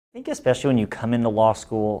I think especially when you come into law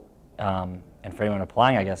school, and for anyone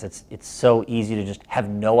applying, I guess, it's so easy to just have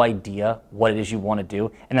no idea what it is you want to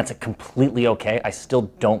do, and that's completely okay. I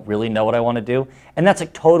still don't really know what I want to do, and that's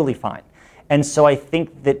totally fine. And so I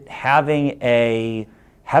think that having a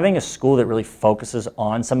school that really focuses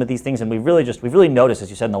on some of these things, and we've really noticed, as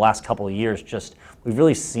you said, in the last couple of years, we've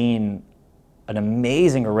really seen an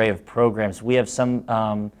amazing array of programs. We have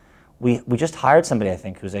some. We just hired somebody, I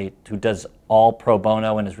think, who does all pro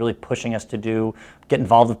bono and is really pushing us to get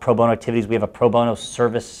involved with pro bono activities. We have a pro bono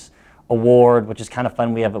service award, which is kind of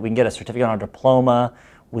fun. We can get a certificate on our diploma.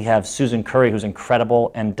 We have Susan Curry, who's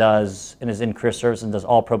incredible and is in career service and does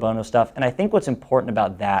all pro bono stuff. And I think what's important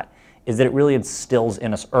about that is that it really instills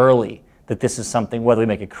in us early that this is something, whether we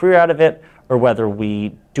make a career out of it or whether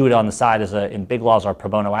we do it on the side in big laws, our pro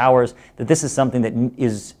bono hours, that this is something that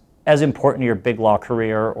is as important to your big law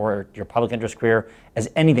career or your public interest career as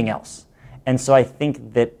anything else. And so I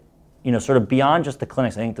think that, sort of beyond just the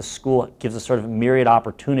clinics, I think the school gives us sort of myriad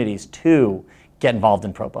opportunities to get involved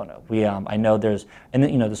in pro bono. I know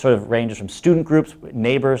the sort of ranges from student groups.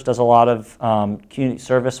 Neighbors does a lot of community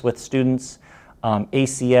service with students.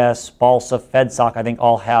 ACS, BALSA, FedSoc, I think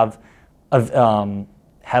all have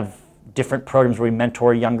different programs where we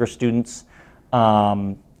mentor younger students.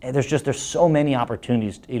 There's so many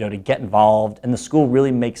opportunities, to get involved, and the school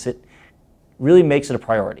really makes it a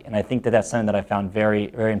priority. And I think that that's something that I found very,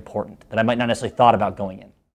 very important that I might not necessarily thought about going in.